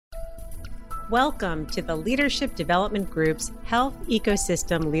Welcome to the Leadership Development Group's Health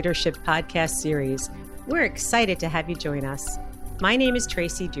Ecosystem Leadership Podcast Series. We're excited to have you join us. My name is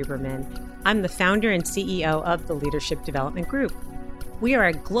Tracy Duberman. I'm the founder and CEO of the Leadership Development Group. We are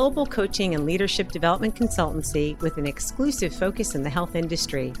a global coaching and leadership development consultancy with an exclusive focus in the health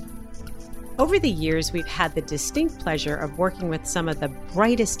industry. Over the years, we've had the distinct pleasure of working with some of the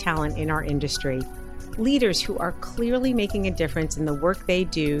brightest talent in our industry, leaders who are clearly making a difference in the work they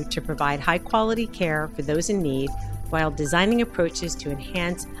do to provide high-quality care for those in need while designing approaches to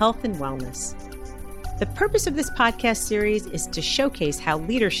enhance health and wellness. The purpose of this podcast series is to showcase how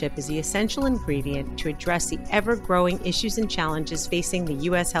leadership is the essential ingredient to address the ever-growing issues and challenges facing the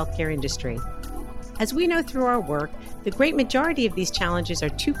U.S. healthcare industry. As we know through our work, the great majority of these challenges are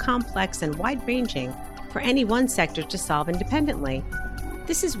too complex and wide-ranging for any one sector to solve independently.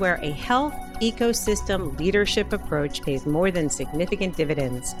 This is where a health ecosystem leadership approach pays more than significant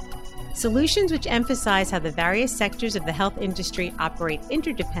dividends. Solutions which emphasize how the various sectors of the health industry operate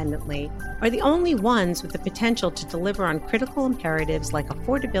interdependently are the only ones with the potential to deliver on critical imperatives like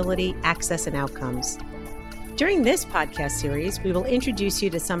affordability, access, and outcomes. During this podcast series, we will introduce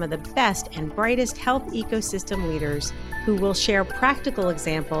you to some of the best and brightest health ecosystem leaders who will share practical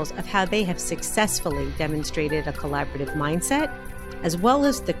examples of how they have successfully demonstrated a collaborative mindset, as well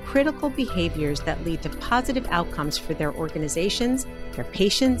as the critical behaviors that lead to positive outcomes for their organizations, their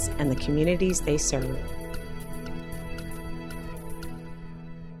patients, and the communities they serve.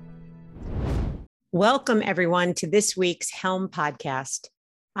 Welcome, everyone, to this week's Helm podcast.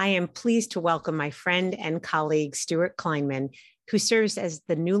 I am pleased to welcome my friend and colleague, Stuart Kleinman, who serves as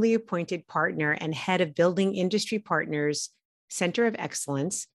the newly appointed partner and head of Building Industry Partners Center of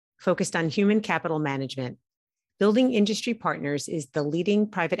Excellence, focused on human capital management. Building Industry Partners is the leading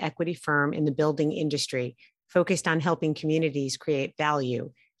private equity firm in the building industry, focused on helping communities create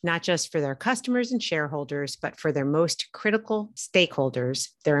value, not just for their customers and shareholders, but for their most critical stakeholders,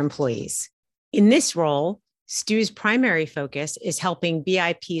 their employees. In this role, Stu's primary focus is helping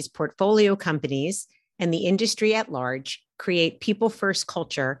BIP's portfolio companies and the industry at large create people-first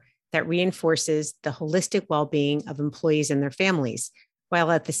culture that reinforces the holistic well-being of employees and their families,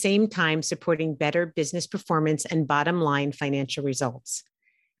 while at the same time supporting better business performance and bottom-line financial results.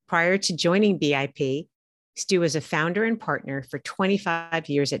 Prior to joining BIP, Stu was a founder and partner for 25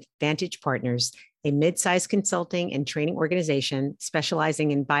 years at Vantage Partners, a mid-sized consulting and training organization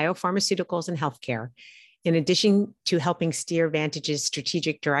specializing in biopharmaceuticals and healthcare. In addition to helping steer Vantage's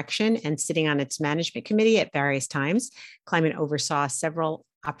strategic direction and sitting on its management committee at various times, Kleinman oversaw several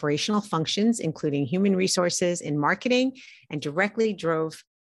operational functions, including human resources and marketing, and directly drove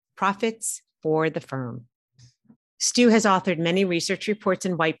profits for the firm. Stu has authored many research reports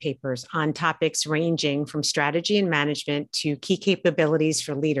and white papers on topics ranging from strategy and management to key capabilities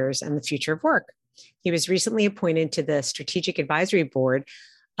for leaders and the future of work. He was recently appointed to the Strategic Advisory Board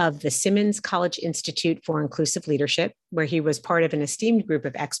of the Simmons College Institute for Inclusive Leadership, where he was part of an esteemed group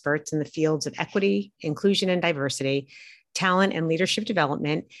of experts in the fields of equity, inclusion and diversity, talent and leadership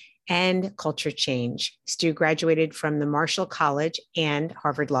development, and culture change. Stu graduated from the Marshall College and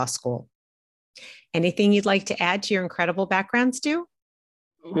Harvard Law School. Anything you'd like to add to your incredible background, Stu?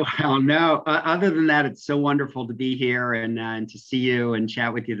 Well, no, other than that, it's so wonderful to be here and to see you and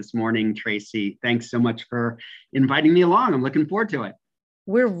chat with you this morning, Tracy. Thanks so much for inviting me along. I'm looking forward to it.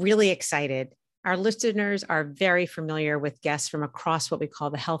 We're really excited. Our listeners are very familiar with guests from across what we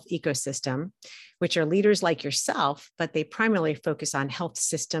call the health ecosystem, which are leaders like yourself, but they primarily focus on health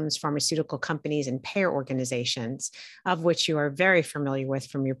systems, pharmaceutical companies, and payer organizations, of which you are very familiar with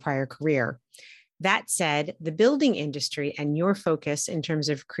from your prior career. That said, the building industry and your focus in terms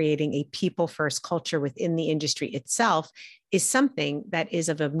of creating a people-first culture within the industry itself is something that is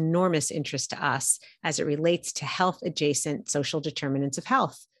of enormous interest to us as it relates to health-adjacent social determinants of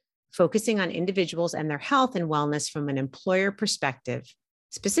health, focusing on individuals and their health and wellness from an employer perspective,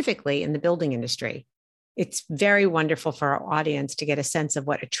 specifically in the building industry. It's very wonderful for our audience to get a sense of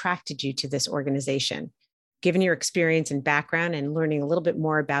what attracted you to this organization. Given your experience and background and learning a little bit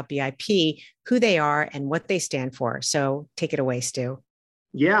more about BIP, who they are and what they stand for. So take it away, Stu.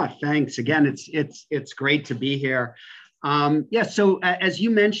 Yeah, thanks. Again, it's great to be here. So as you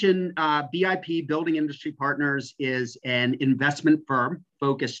mentioned, BIP, Building Industry Partners, is an investment firm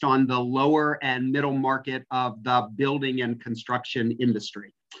focused on the lower and middle market of the building and construction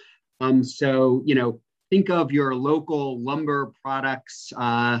industry. Think of your local lumber products,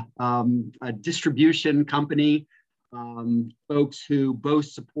 a distribution company, folks who both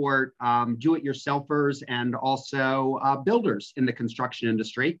support do-it-yourselfers and also builders in the construction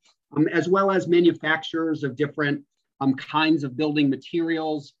industry, as well as manufacturers of different kinds of building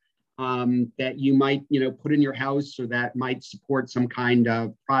materials, that you might, put in your house or that might support some kind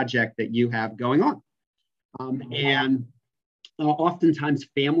of project that you have going on. And oftentimes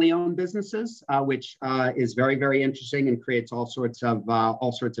family-owned businesses, which is very, very interesting and creates all sorts of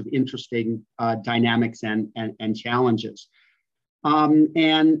interesting dynamics and challenges.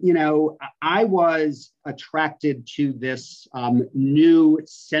 I was attracted to this new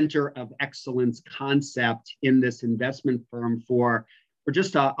center of excellence concept in this investment firm for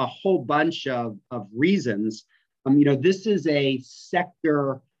just a whole bunch of reasons. This is a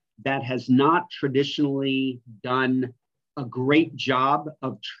sector that has not traditionally done a great job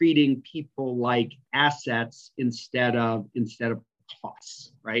of treating people like assets instead of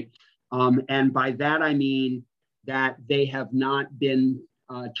costs, right? And by that I mean that they have not been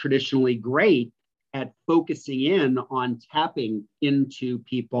traditionally great at focusing in on tapping into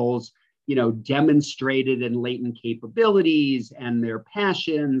people's, demonstrated and latent capabilities and their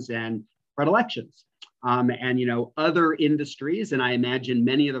passions and predilections. Other industries, and I imagine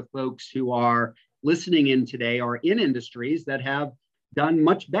many of the folks who are listening in today are in industries that have done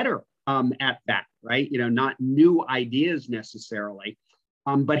much better at that, right? Not new ideas necessarily.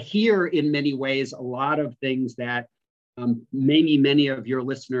 But here, in many ways, a lot of things that maybe many of your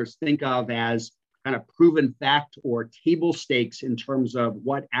listeners think of as kind of proven fact or table stakes in terms of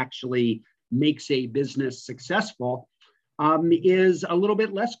what actually makes a business successful is a little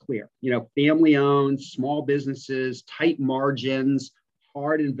bit less clear. Family-owned, small businesses, tight margins,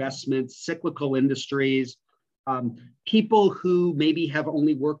 hard investments, cyclical industries, people who maybe have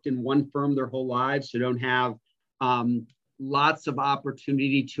only worked in one firm their whole lives, so don't have lots of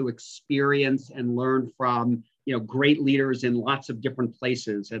opportunity to experience and learn from great leaders in lots of different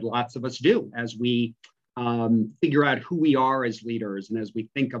places, and lots of us do as we figure out who we are as leaders and as we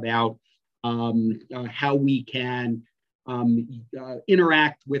think about how we can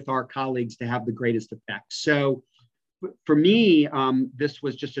interact with our colleagues to have the greatest effect. So for me, this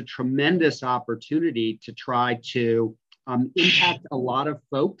was just a tremendous opportunity to try to impact a lot of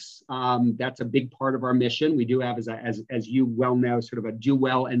folks. That's a big part of our mission. We do have, as you well know, sort of a do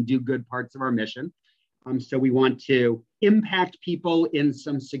well and do good parts of our mission. So we want to impact people in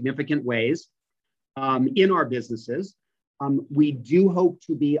some significant ways in our businesses. We do hope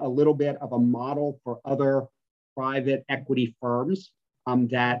to be a little bit of a model for other private equity firms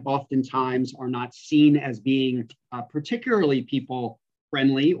that oftentimes are not seen as being particularly people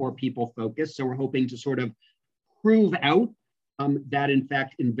friendly or people focused. So we're hoping to sort of prove out that in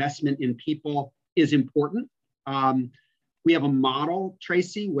fact investment in people is important. We have a model,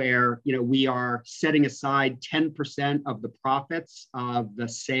 Tracy, where we are setting aside 10% of the profits of the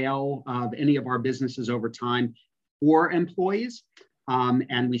sale of any of our businesses over time for employees.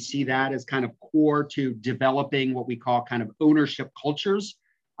 And we see that as kind of core to developing what we call kind of ownership cultures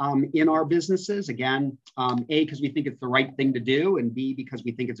in our businesses. Again, A, because we think it's the right thing to do, and B, because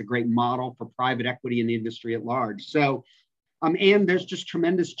we think it's a great model for private equity in the industry at large. So, and there's just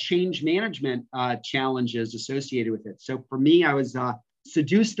tremendous change management challenges associated with it. So for me, I was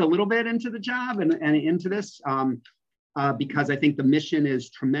seduced a little bit into the job and into this because I think the mission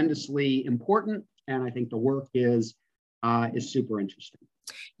is tremendously important, and I think the work is super interesting.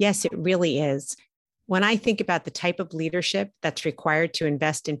 Yes, it really is. When I think about the type of leadership that's required to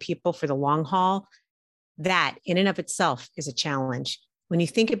invest in people for the long haul, that in and of itself is a challenge. When you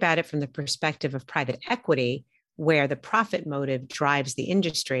think about it from the perspective of private equity, where the profit motive drives the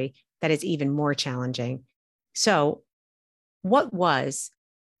industry, that is even more challenging. So what was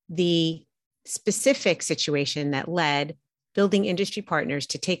the specific situation that led Building Industry Partners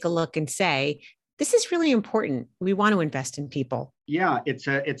to take a look and say, this is really important. We want to invest in people? Yeah, it's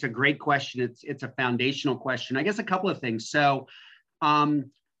a great question. It's a foundational question. I guess a couple of things. So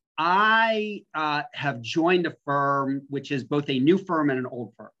I have joined a firm which is both a new firm and an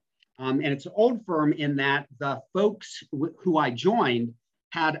old firm. And it's an old firm in that the folks who I joined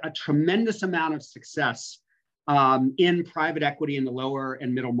had a tremendous amount of success in private equity in the lower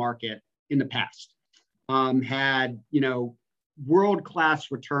and middle market in the past. Had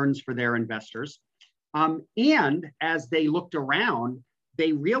world-class returns for their investors. And as they looked around,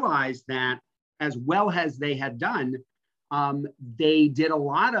 they realized that as well as they had done, they did a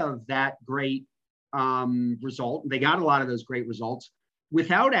lot of that great result. They got a lot of those great results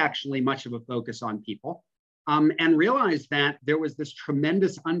without actually much of a focus on people, and realized that there was this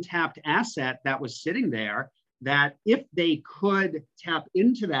tremendous untapped asset that was sitting there, that if they could tap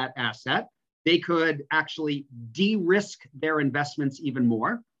into that asset, they could actually de-risk their investments even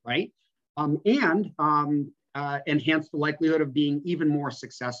more, right? And enhance the likelihood of being even more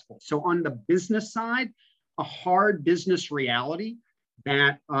successful. So on the business side, a hard business reality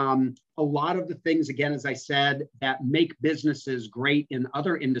that a lot of the things, again, as I said, that make businesses great in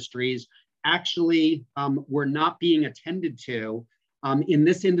other industries actually were not being attended to in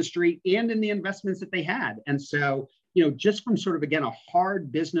this industry and in the investments that they had. And so, just from sort of, again, a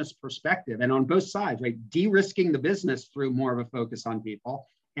hard business perspective and on both sides, right, de-risking the business through more of a focus on people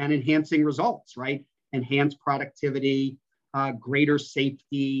and enhancing results, right, enhanced productivity, greater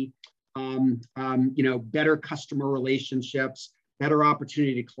safety, better customer relationships, better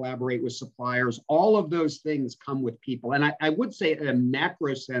opportunity to collaborate with suppliers. All of those things come with people. And I would say in a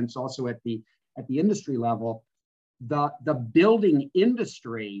macro sense, also at the industry level, the building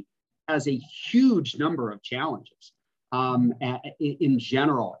industry has a huge number of challenges. In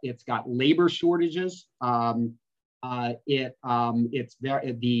general, it's got labor shortages. It's there.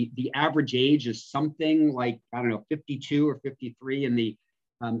 The average age is something like, I don't know, 52 or 53 in the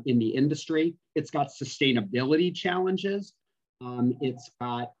industry. It's got sustainability challenges. It's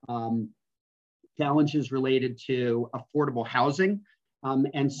got challenges related to affordable housing.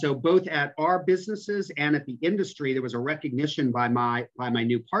 And so both at our businesses and at the industry, there was a recognition by my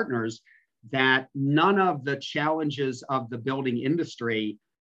new partners that none of the challenges of the building industry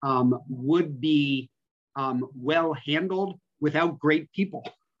would be well handled without great people.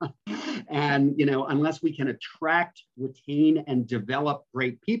 And, unless we can attract, retain, and develop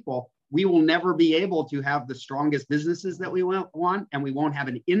great people, we will never be able to have the strongest businesses that we want, and we won't have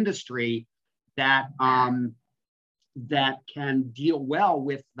an industry that that can deal well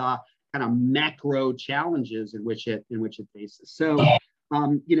with the kind of macro challenges in which it faces. So,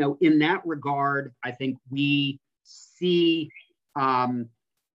 in that regard, I think we see kind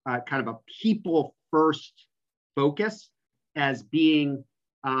of a people first focus as being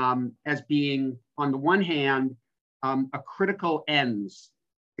on the one hand a critical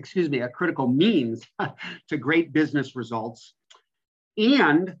means to great business results.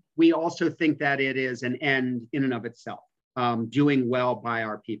 And we also think that it is an end in and of itself, doing well by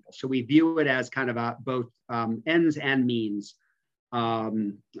our people. So we view it as kind of both ends and means.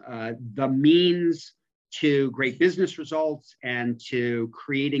 The means to great business results and to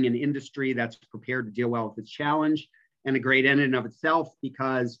creating an industry that's prepared to deal well with its challenge, and a great end in and of itself,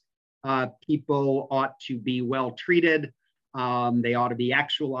 because people ought to be well treated, they ought to be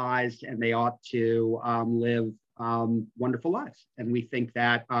actualized, and they ought to live wonderful lives. And we think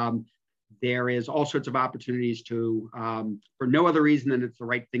that there is all sorts of opportunities to, for no other reason than it's the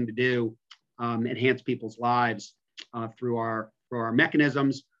right thing to do, enhance people's lives through our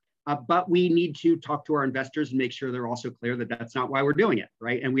mechanisms. But we need to talk to our investors and make sure they're also clear that that's not why we're doing it,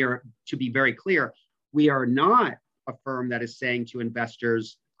 right? And we are, to be very clear, we are not a firm that is saying to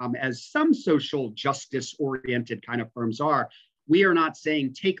investors, as some social justice oriented kind of firms are, we are not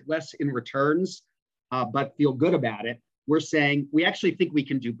saying take less in returns, but feel good about it. We're saying we actually think we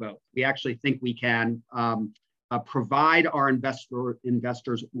can do both. We actually think we can provide our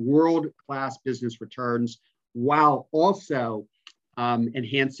investors world-class business returns while also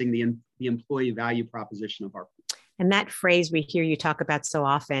enhancing the employee value proposition of our people. And that phrase we hear you talk about so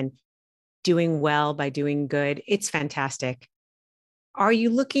often, doing well by doing good, it's fantastic. Are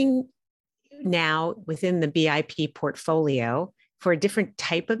you looking now within the BIP portfolio for a different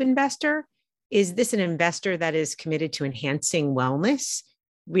type of investor? Is this an investor that is committed to enhancing wellness,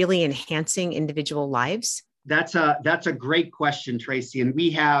 really enhancing individual lives? That's a great question, Tracy. And we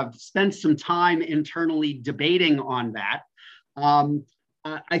have spent some time internally debating on that.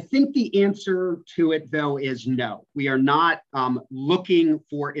 I think the answer to it, though, is no. We are not looking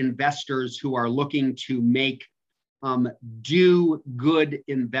for investors who are looking to make do good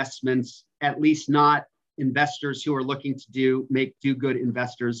investments, at least not investors who are looking to do good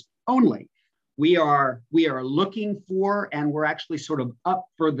investors only. We are looking for, and we're actually sort of up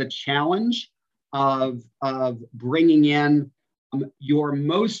for the challenge of bringing in your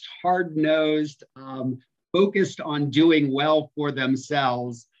most hard-nosed, focused on doing well for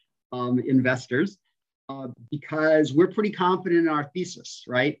themselves investors, because we're pretty confident in our thesis,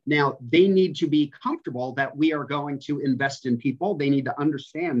 right? Now, they need to be comfortable that we are going to invest in people. They need to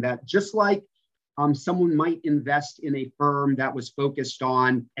understand that just like someone might invest in a firm that was focused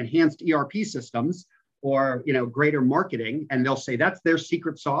on enhanced ERP systems or greater marketing, and they'll say that's their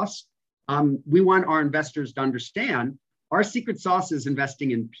secret sauce. We want our investors to understand our secret sauce is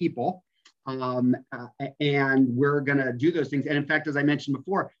investing in people. And we're going to do those things. And in fact, as I mentioned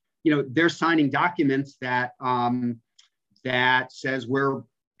before, they're signing documents that that says we're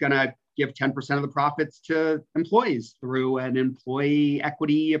going to give 10% of the profits to employees through an employee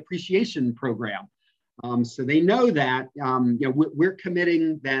equity appreciation program. So they know that we're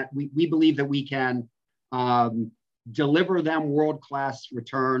committing that we believe that we can deliver them world-class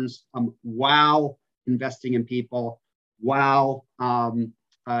returns while investing in people, while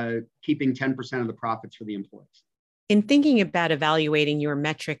keeping 10% of the profits for the employees. In thinking about evaluating your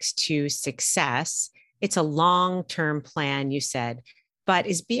metrics to success, it's a long-term plan, you said. But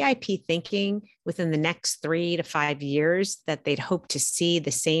is BIP thinking within the next 3 to 5 years that they'd hope to see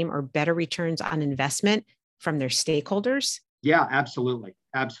the same or better returns on investment from their stakeholders? Yeah, absolutely.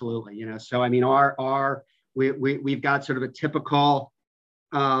 Absolutely. So I mean, we've got sort of a typical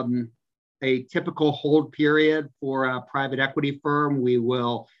hold period for a private equity firm. We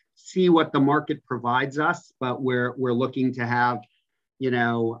will see what the market provides us, but we're looking to have,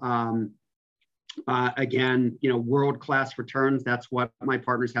 again, world-class returns. That's what my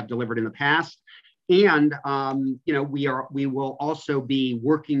partners have delivered in the past. And, we will also be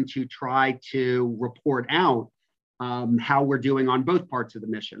working to try to report out how we're doing on both parts of the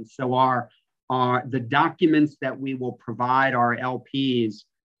mission. So the documents that we will provide our LPs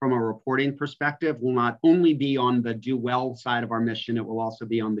from a reporting perspective will not only be on the do well side of our mission, it will also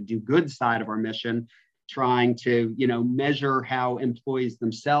be on the do good side of our mission, trying to, measure how employees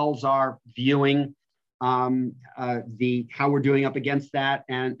themselves are viewing how we're doing up against that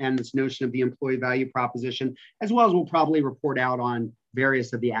and this notion of the employee value proposition, as well as we'll probably report out on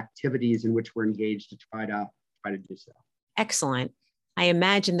various of the activities in which we're engaged to try to do so. Excellent. I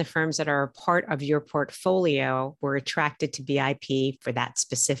imagine the firms that are a part of your portfolio were attracted to BIP for that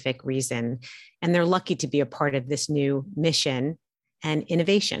specific reason, and they're lucky to be a part of this new mission and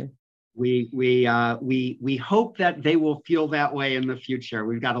innovation. We hope that they will feel that way in the future.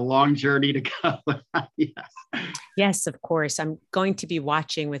 We've got a long journey to go. Yes. Yes, of course. I'm going to be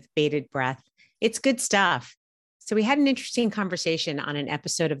watching with bated breath. It's good stuff. So we had an interesting conversation on an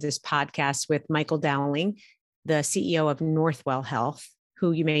episode of this podcast with Michael Dowling, the CEO of Northwell Health,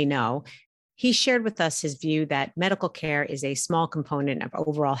 who you may know. He shared with us his view that medical care is a small component of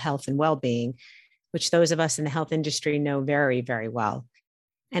overall health and well-being, which those of us in the health industry know very, very well.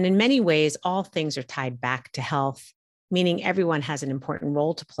 And in many ways, all things are tied back to health, meaning everyone has an important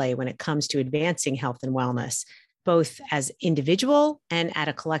role to play when it comes to advancing health and wellness, both as individual and at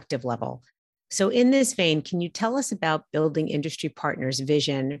a collective level. So in this vein, can you tell us about Building Industry Partners'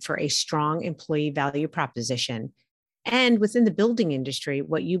 vision for a strong employee value proposition? And within the building industry,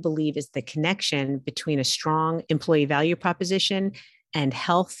 what you believe is the connection between a strong employee value proposition and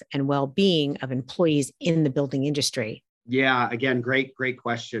health and well-being of employees in the building industry? Yeah, again, great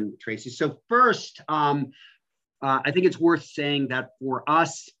question, Tracy. So first, I think it's worth saying that for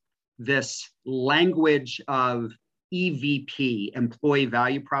us, this language of EVP, employee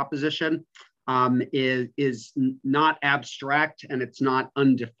value proposition, is not abstract and it's not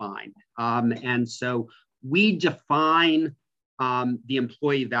undefined. And so we define the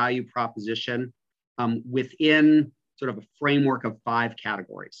employee value proposition within sort of a framework of 5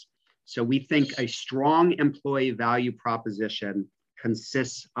 categories. So we think a strong employee value proposition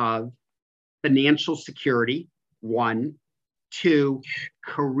consists of financial security, 1, 2,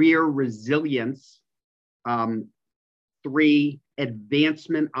 career resilience, 3,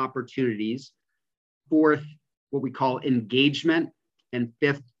 advancement opportunities, 4th, what we call engagement, and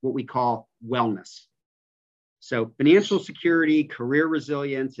 5th, what we call wellness. So financial security, career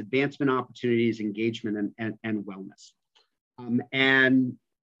resilience, advancement opportunities, engagement, and wellness.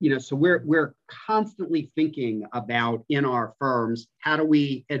 So we're constantly thinking about in our firms, how do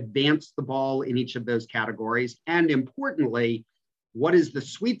we advance the ball in each of those categories? And importantly, what is the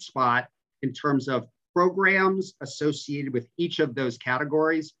sweet spot in terms of programs associated with each of those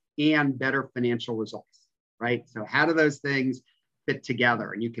categories and better financial results, right? So how do those things fit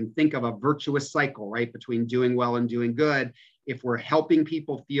together? And you can think of a virtuous cycle, right, between doing well and doing good. If we're helping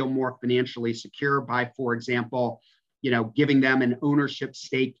people feel more financially secure by, for example, giving them an ownership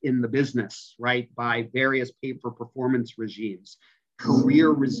stake in the business, right, by various pay-for-performance regimes.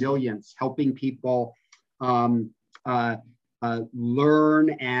 Career resilience, helping people learn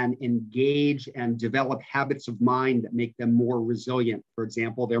and engage and develop habits of mind that make them more resilient. For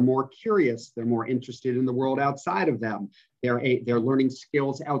example, they're more curious, they're more interested in the world outside of them. They're learning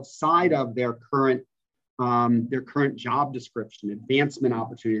skills outside of their current job description, advancement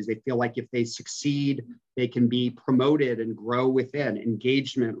opportunities. They feel like if they succeed, they can be promoted and grow within.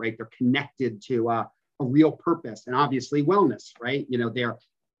 Engagement, right? They're connected to a real purpose, and obviously wellness, right?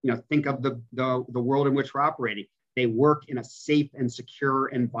 Think of the world in which we're operating. They work in a safe and secure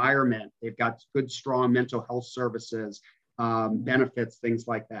environment. They've got good, strong mental health services, benefits, things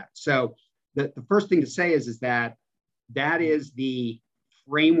like that. So the first thing to say is that is the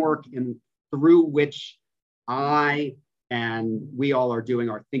framework through which I and we all are doing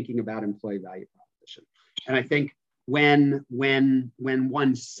our thinking about employee value proposition. And I think when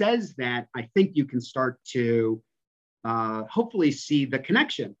one says that, I think you can start to hopefully see the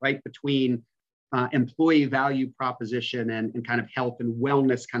connection, right, between employee value proposition and kind of health and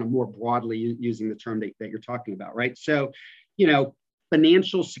wellness, kind of more broadly using the term that you're talking about, right? So,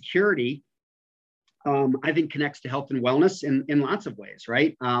 financial security, I think, connects to health and wellness in lots of ways,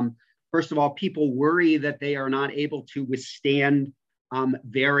 right? First of all, people worry that they are not able to withstand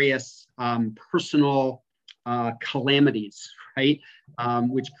various personal calamities, right?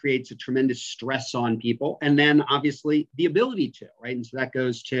 Which creates a tremendous stress on people. And then obviously the ability to, right? And so that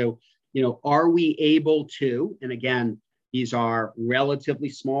goes to, are we able to, and again, these are relatively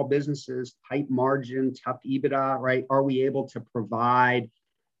small businesses, tight margin, tough EBITDA, right? Are we able to provide,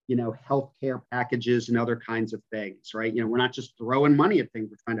 healthcare packages and other kinds of things, right? We're not just throwing money at things.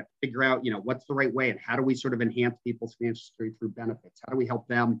 We're trying to figure out, what's the right way and how do we sort of enhance people's financial security through benefits? How do we help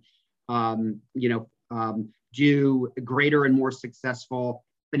them, do greater and more successful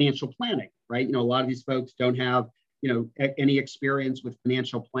financial planning, right? A lot of these folks don't have, any experience with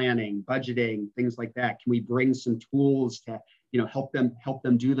financial planning, budgeting, things like that. Can we bring some tools to, help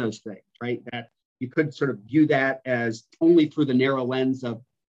them do those things, right? That you could sort of view that as only through the narrow lens of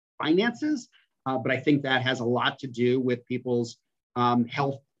finances, but I think that has a lot to do with people's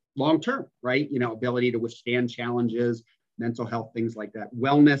health long-term, right? Ability to withstand challenges, mental health, things like that.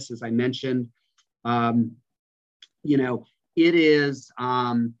 Wellness, as I mentioned,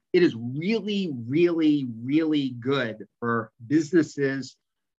 it is really, really, really good for businesses,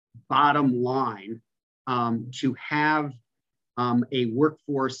 bottom line, to have a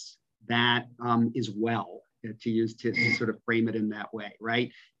workforce that is well, to sort of frame it in that way,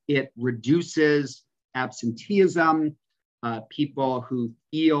 right? It reduces absenteeism. People who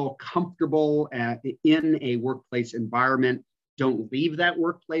feel comfortable in a workplace environment don't leave that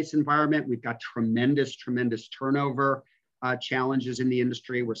workplace environment. We've got tremendous turnover challenges in the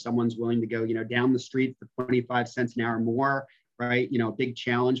industry where someone's willing to go, down the street for 25 cents an hour more, right? Big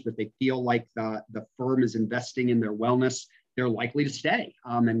challenge, but they feel like the firm is investing in their wellness. They're likely to stay,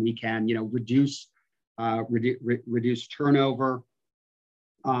 and we can, reduce turnover.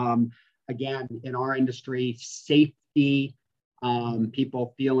 Again, in our industry, safety,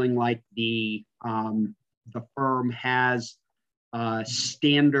 people feeling like the firm has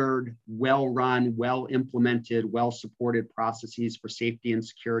standard, well-run, well-implemented, well-supported processes for safety and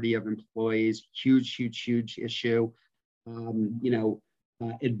security of employees. Huge issue.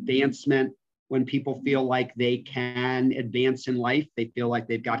 Advancement, when people feel like they can advance in life, they feel like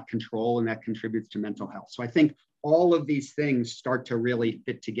they've got control, and that contributes to mental health. So I think all of these things start to really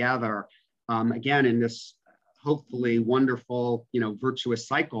fit together, again, in this hopefully wonderful, virtuous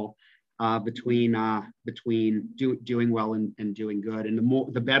cycle between doing well and doing good. And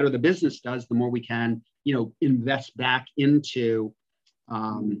the better the business does, the more we can, invest back into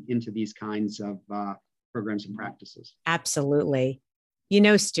these kinds of programs and practices. Absolutely.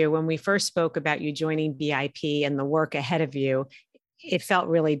 Stu, when we first spoke about you joining BIP and the work ahead of you, it felt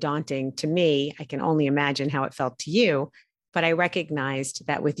really daunting to me. I can only imagine how it felt to you, but I recognized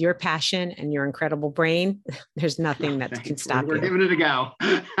that with your passion and your incredible brain, there's nothing that can stop you. We're giving it a go.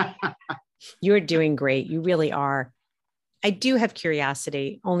 You're doing great. You really are. I do have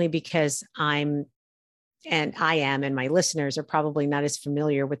curiosity only because I am, and my listeners are probably not as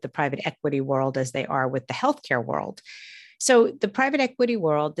familiar with the private equity world as they are with the healthcare world. So the private equity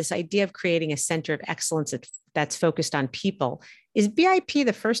world, this idea of creating a center of excellence that's focused on people, is BIP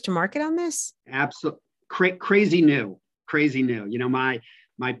the first to market on this? Absolutely. Crazy new.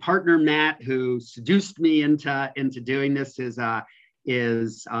 My partner, Matt, who seduced me into doing this has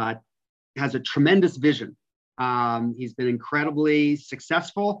a tremendous vision. He's been incredibly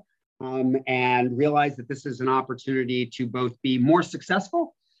successful and realized that this is an opportunity to both be more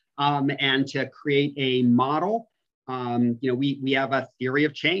successful and to create a model. We have a theory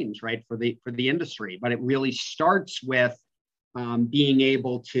of change, right, for the industry, but it really starts with being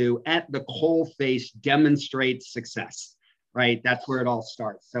able to, at the coalface, demonstrate success, right? That's where it all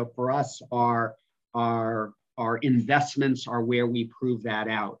starts. So for us, our investments are where we prove that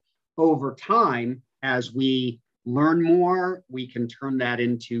out. Over time, as we learn more, we can turn that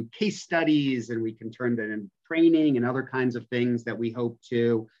into case studies, and we can turn that into training and other kinds of things that we hope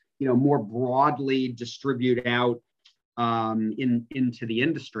to, more broadly distribute out into the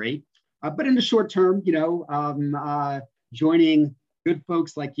industry. But in the short term, joining good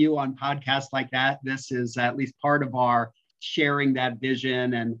folks like you on podcasts like that, this is at least part of our sharing that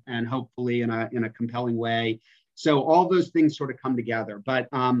vision and hopefully in a compelling way. So all those things sort of come together. But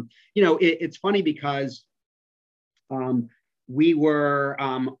it's funny because we were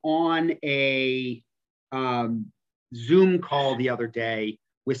on a Zoom call the other day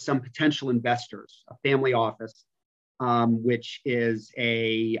with some potential investors, a family office, which is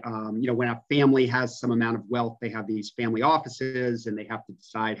when a family has some amount of wealth, they have these family offices and they have to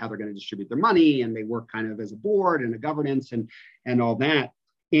decide how they're going to distribute their money, and they work kind of as a board and a governance and all that.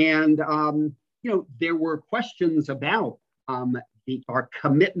 And, there were questions about our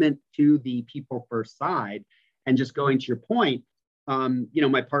commitment to the people first side. And just going to your point,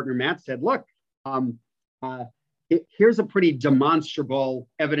 my partner Matt said, look, here's a pretty demonstrable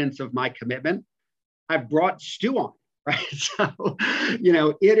evidence of my commitment. I've brought Stu on, right? So,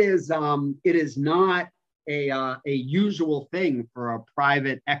 it is not a usual thing for a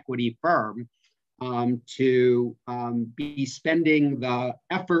private equity firm to be spending the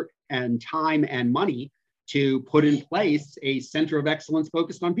effort and time and money to put in place a center of excellence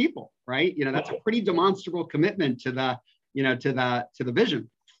focused on people, right? That's a pretty demonstrable commitment to the vision.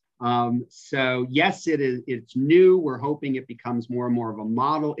 So yes, it's new. We're hoping it becomes more and more of a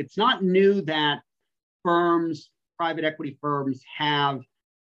model. It's not new that private equity firms have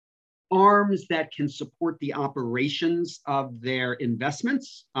arms that can support the operations of their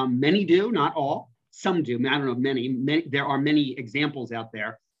investments. Many do, not all. Some do. I don't know, many. There are many examples out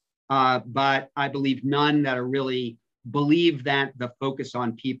there, but I believe none that believe that the focus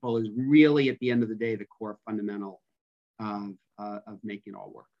on people is really, at the end of the day, the core fundamental of making it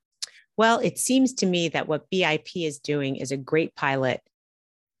all work. Well, it seems to me that what BIP is doing is a great pilot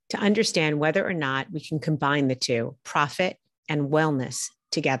to understand whether or not we can combine the two, profit and wellness,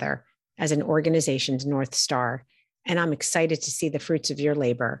 together as an organization's North Star. And I'm excited to see the fruits of your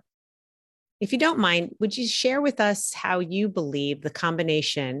labor. If you don't mind, would you share with us how you believe the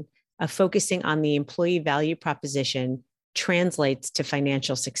combination of focusing on the employee value proposition translates to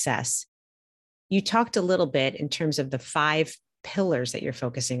financial success? You talked a little bit in terms of the 5 pillars that you're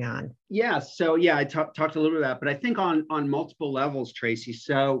focusing on. Yeah. So I talked a little bit of that, but I think on multiple levels, Tracy.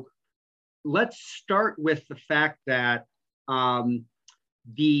 So let's start with the fact that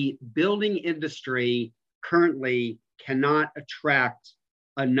the building industry currently cannot attract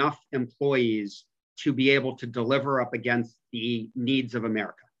enough employees to be able to deliver up against the needs of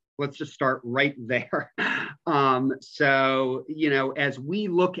America. Let's just start right there. So, as we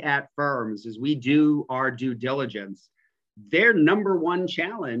look at firms, as we do our due diligence, their number one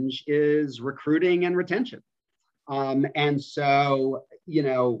challenge is recruiting and retention. And so,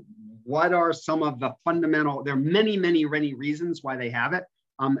 what are some of the fundamental, there are many, many, many reasons why they have it.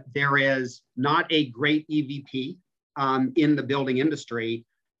 There is not a great EVP in the building industry.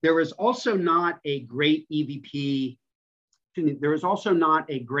 There is also not a great EVP. There is also not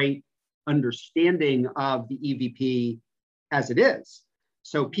a great understanding of the EVP as it is.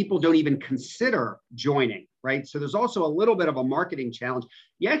 So people don't even consider joining, right? So there's also a little bit of a marketing challenge.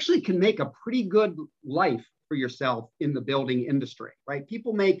 You actually can make a pretty good life for yourself in the building industry, right?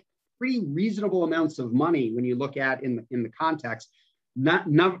 People make pretty reasonable amounts of money when you look at in the context.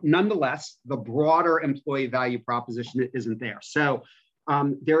 Nonetheless, the broader employee value proposition isn't there. So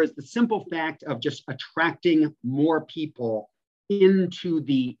there is the simple fact of just attracting more people into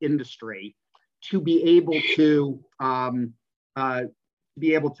the industry to be able to kind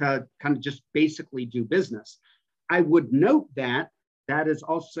of just basically do business. I would note that is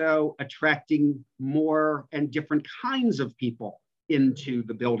also attracting more and different kinds of people into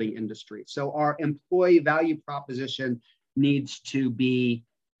the building industry. So our employee value proposition needs to be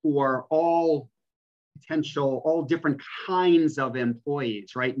for all different kinds of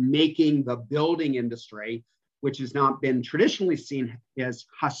employees, right? Making the building industry, which has not been traditionally seen as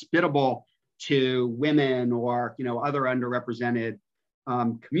hospitable to women or other underrepresented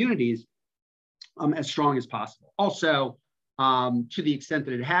communities, as strong as possible. Also, to the extent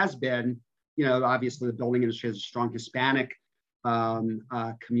that it has been, obviously the building industry has a strong Hispanic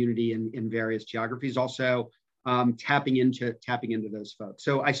community in various geographies. Also, tapping into those folks.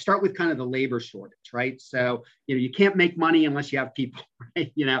 So I start with kind of the labor shortage, right? So you can't make money unless you have people,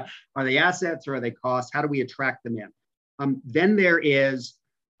 right? Are they assets or are they costs? How do we attract them in? Then there is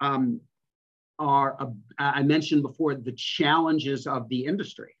I mentioned before the challenges of the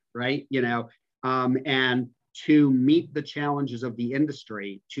industry, right? And to meet the challenges of the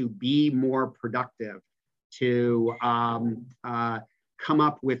industry, to be more productive, to come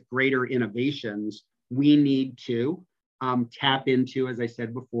up with greater innovations, we need to tap into, as I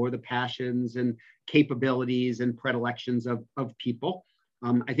said before, the passions and capabilities and predilections of people.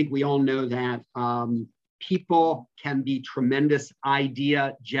 I think we all know that people can be tremendous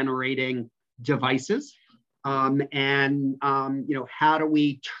idea generating devices. How do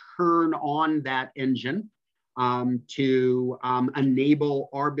we turn on that engine to enable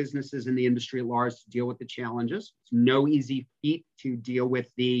our businesses in the industry at large to deal with the challenges. It's no easy feat to deal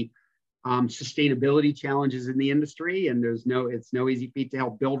with the sustainability challenges in the industry, and it's no easy feat to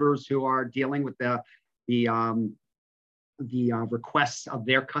help builders who are dealing with the requests of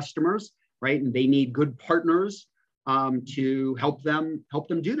their customers, right? And they need good partners to help them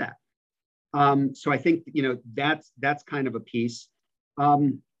do that. So I think that's kind of a piece.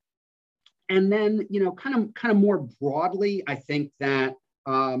 And then kind of more broadly, I think that,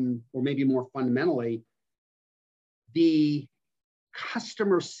 or maybe more fundamentally, the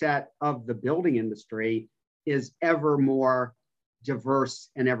customer set of the building industry is ever more diverse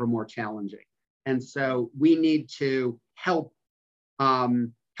and ever more challenging. And so we need to help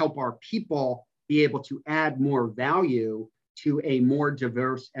our people be able to add more value to a more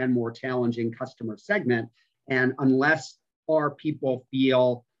diverse and more challenging customer segment. And unless our people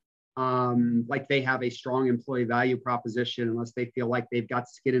feel like they have a strong employee value proposition, unless they feel like they've got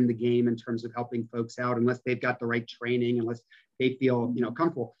skin in the game in terms of helping folks out, unless they've got the right training, unless they feel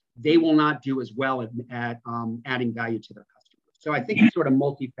comfortable, they will not do as well at adding value to their customers. So I think it's sort of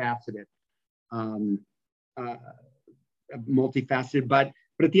multifaceted, but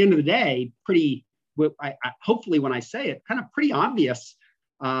at the end of the day, hopefully when I say it, kind of pretty obvious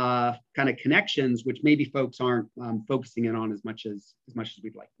kind of connections, which maybe folks aren't focusing in on as much as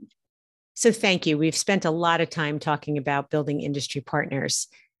we'd like them to. So thank you. We've spent a lot of time talking about building industry partners.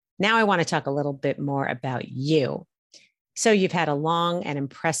 Now I want to talk a little bit more about you. So you've had a long and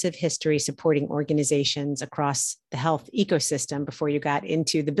impressive history supporting organizations across the health ecosystem before you got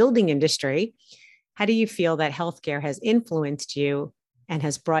into the building industry. How do you feel that healthcare has influenced you and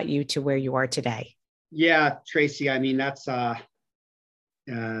has brought you to where you are today? Yeah, Tracy, I mean, that's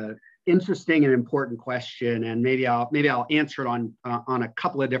interesting and important question, and maybe I'll answer it on a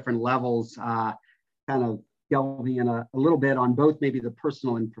couple of different levels, kind of delving in a little bit on both maybe the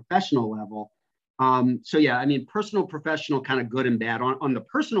personal and professional level. So yeah, I mean, personal, professional, kind of good and bad. On the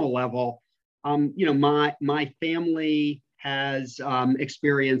personal level, my family has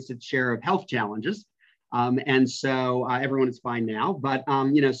experienced its share of health challenges, and so everyone is fine now. But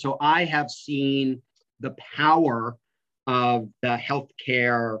so I have seen the power of the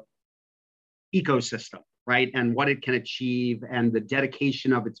healthcare ecosystem, right? And what it can achieve, and the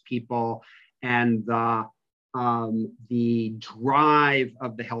dedication of its people, and the drive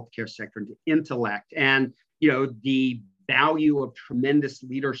of the healthcare sector, the intellect, and the value of tremendous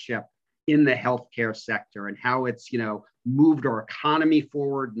leadership in the healthcare sector, and how it's moved our economy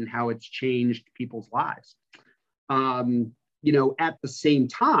forward, and how it's changed people's lives. At the same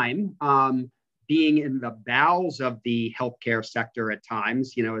time, being in the bowels of the healthcare sector at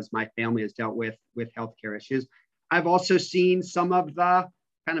times, as my family has dealt with healthcare issues, I've also seen some of the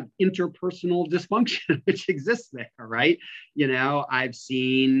kind of interpersonal dysfunction which exists there, right? I've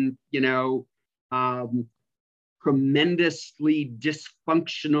seen, tremendously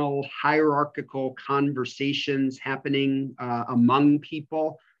dysfunctional hierarchical conversations happening among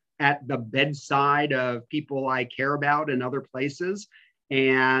people at the bedside of people I care about in other places.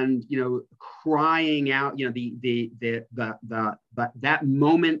 And crying out, that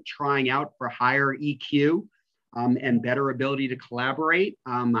moment, trying out for higher EQ and better ability to collaborate.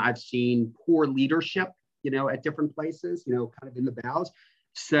 I've seen poor leadership, at different places, kind of in the bowels.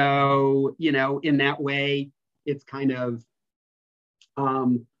 So, in that way, it's kind of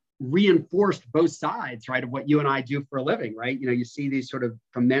reinforced both sides, right, of what you and I do for a living, right? You see these sort of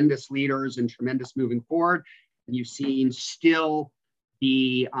tremendous leaders and tremendous moving forward, and you've seen still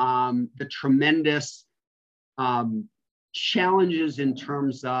the tremendous challenges in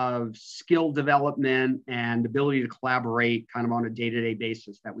terms of skill development and ability to collaborate kind of on a day-to-day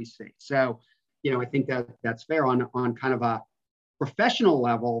basis that we see. So, I think that's fair. On kind of a professional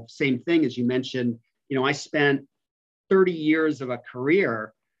level, same thing as you mentioned. I spent 30 years of a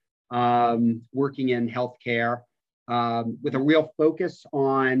career working in healthcare with a real focus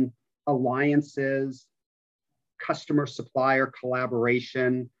on alliances, customer supplier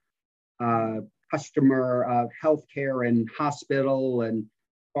collaboration, customer healthcare and hospital and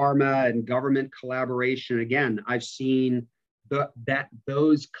pharma and government collaboration. Again, I've seen that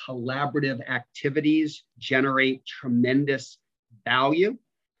those collaborative activities generate tremendous value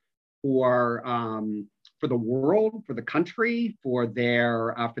for the world, for the country, for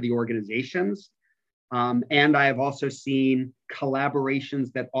the organizations. And I have also seen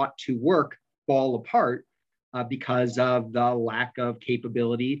collaborations that ought to work fall apart because of the lack of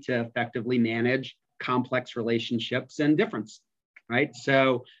capability to effectively manage complex relationships and difference, right?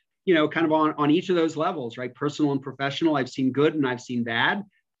 So, kind of on each of those levels, right? Personal and professional, I've seen good and I've seen bad.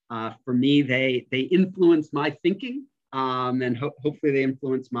 For me, they influence my thinking, and hopefully they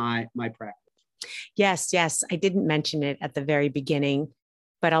influence my practice. Yes. I didn't mention it at the very beginning,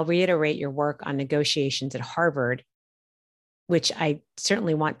 but I'll reiterate your work on negotiations at Harvard, which I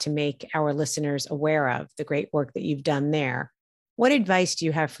certainly want to make our listeners aware of, the great work that you've done there. What advice do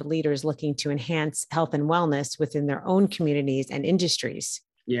you have for leaders looking to enhance health and wellness within their own communities and industries?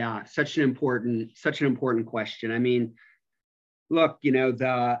 Yeah, such an important question. I mean, look,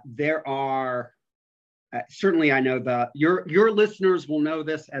 there are certainly, I know your listeners will know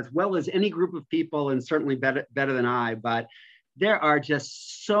this as well as any group of people, and certainly better than I. But there are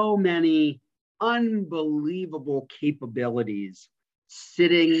just so many unbelievable capabilities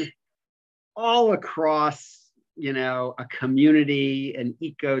sitting all across, a community, an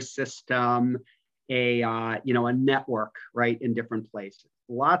ecosystem, a network, right, in different places.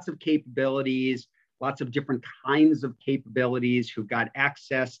 Lots of capabilities, lots of different kinds of capabilities who've got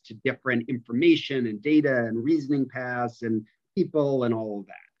access to different information and data and reasoning paths and people and all of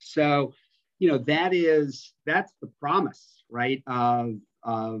that. So, that's the promise, right, of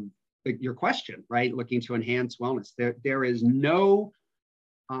your question, right? Looking to enhance wellness. There is no,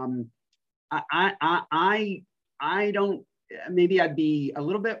 I don't, maybe I'd be a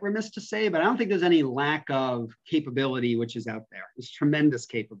little bit remiss to say, but I don't think there's any lack of capability which is out there. There's tremendous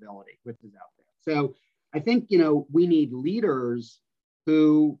capability which is out there. So I think, we need leaders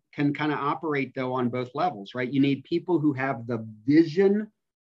who can kind of operate though on both levels, right? You need people who have the vision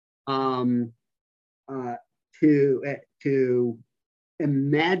to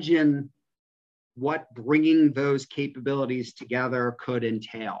imagine what bringing those capabilities together could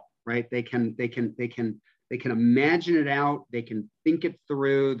entail, right? They can imagine it out. They can think it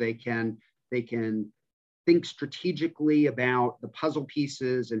through. They can think strategically about the puzzle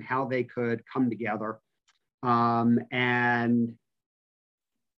pieces and how they could come together, and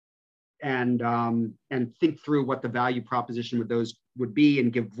think through what the value proposition with those would be,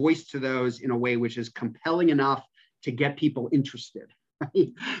 and give voice to those in a way which is compelling enough to get people interested, right?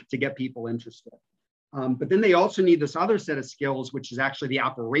 To get people interested. But then they also need this other set of skills, which is actually the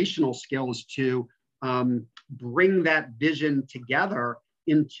operational skills to bring that vision together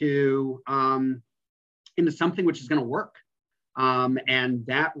into something which is going to work. And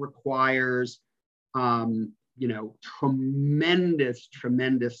that requires,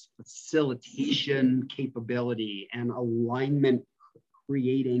 tremendous facilitation capability and alignment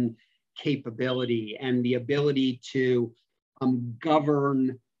creating capability, and the ability to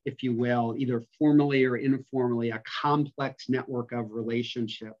govern, if you will, either formally or informally, a complex network of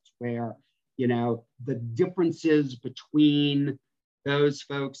relationships where, the differences between those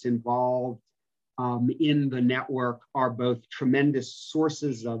folks involved in the network are both tremendous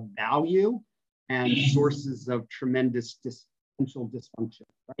sources of value and sources of tremendous potential dysfunction,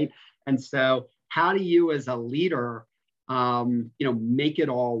 right? And so how do you as a leader, make it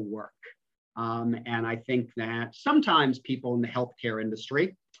all work? And I think that sometimes people in the healthcare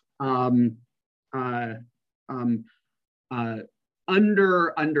industry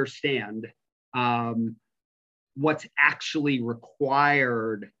understand what's actually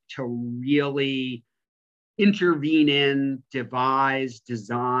required to really intervene in, devise,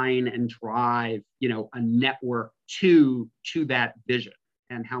 design, and drive, a network to that vision,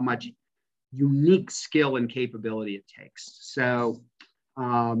 and how much unique skill and capability it takes. So,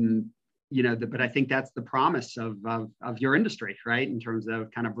 but I think that's the promise of your industry, right? In terms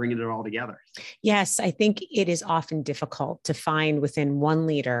of kind of bringing it all together. Yes, I think it is often difficult to find within one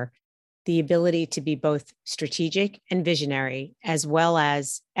leader the ability to be both strategic and visionary, as well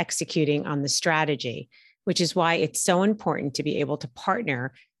as executing on the strategy, which is why it's so important to be able to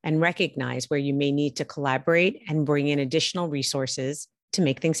partner and recognize where you may need to collaborate and bring in additional resources to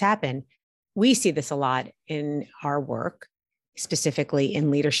make things happen. We see this a lot in our work, specifically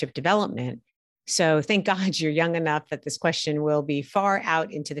in leadership development. So thank God you're young enough that this question will be far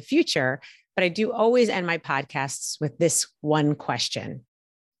out into the future. But I do always end my podcasts with this one question.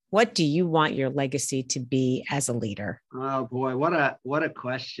 What do you want your legacy to be as a leader? Oh boy, what a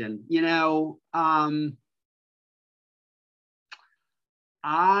question.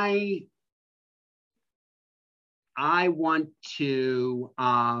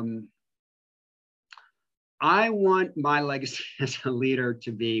 I want my legacy as a leader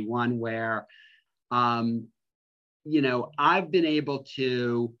to be one where, I've been able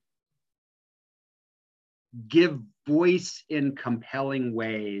to give voice in compelling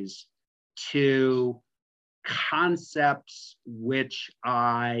ways to concepts which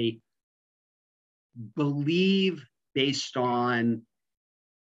I believe based on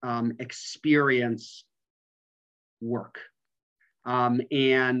experience work.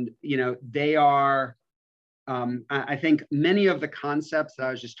 And, they are, I think many of the concepts that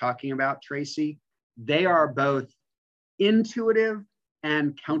I was just talking about, Tracy, they are both intuitive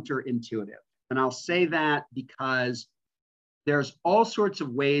and counterintuitive. And I'll say that because there's all sorts of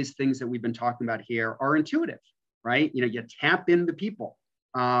ways things that we've been talking about here are intuitive, right? You tap into people,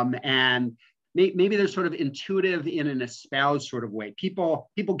 and maybe they're sort of intuitive in an espoused sort of way. People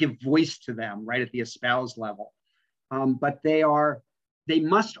give voice to them, right, at the espoused level. But they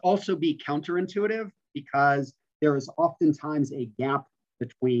must also be counterintuitive, because there is oftentimes a gap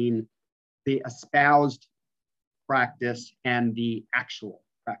between the espoused practice and the actual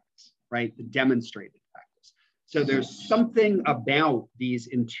practice, right? The demonstrated practice. So there's something about these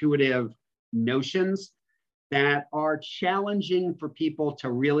intuitive notions that are challenging for people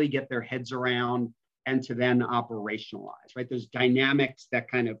to really get their heads around and to then operationalize, right? There's dynamics that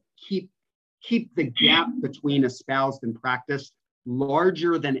kind of keep the gap between espoused and practice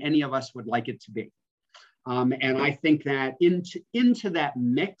larger than any of us would like it to be. And I think that into that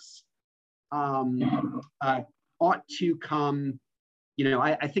mix ought to come,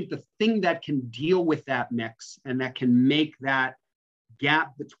 I think the thing that can deal with that mix and that can make that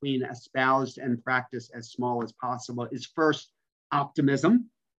gap between espoused and practice as small as possible is first optimism.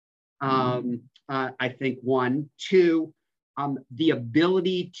 I think one. Two, the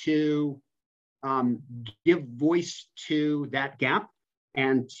ability to give voice to that gap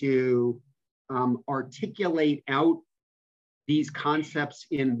and to articulate out these concepts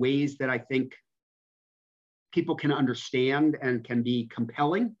in ways that I think people can understand and can be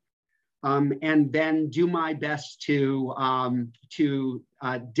compelling, and then do my best to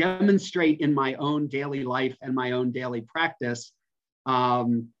demonstrate in my own daily life and my own daily practice,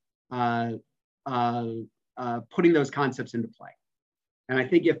 putting those concepts into play. And I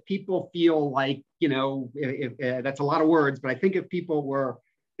think if people feel like, if that's a lot of words, but I think if people were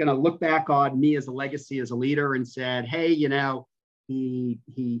going to look back on me as a legacy, as a leader, and said, hey, he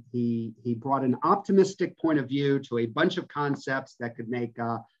brought an optimistic point of view to a bunch of concepts that could make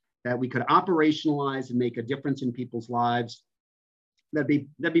that we could operationalize and make a difference in people's lives, that'd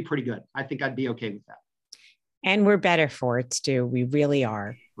be pretty good. I think I'd be okay with that. And we're better for it, Stu. We really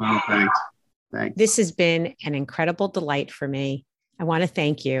are. Well, thanks. This has been an incredible delight for me. I want to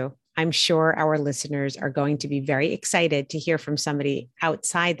thank you. I'm sure our listeners are going to be very excited to hear from somebody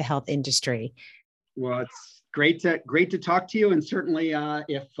outside the health industry. Well, it's great to talk to you. And certainly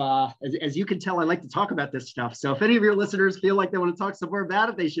as you can tell, I like to talk about this stuff. So if any of your listeners feel like they want to talk some more about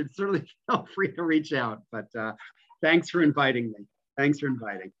it, they should certainly feel free to reach out. But thanks for inviting me. Thanks for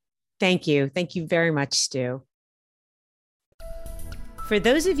inviting. Thank you. Thank you very much, Stu. For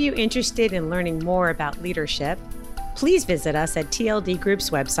those of you interested in learning more about leadership, please visit us at TLD Group's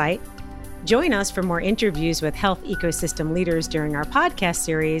website. Join us for more interviews with health ecosystem leaders during our podcast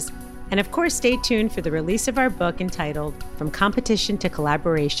series. And of course, stay tuned for the release of our book entitled From Competition to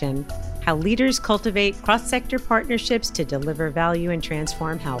Collaboration: How Leaders Cultivate Cross-Sector Partnerships to Deliver Value and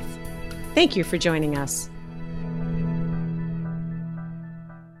Transform Health. Thank you for joining us.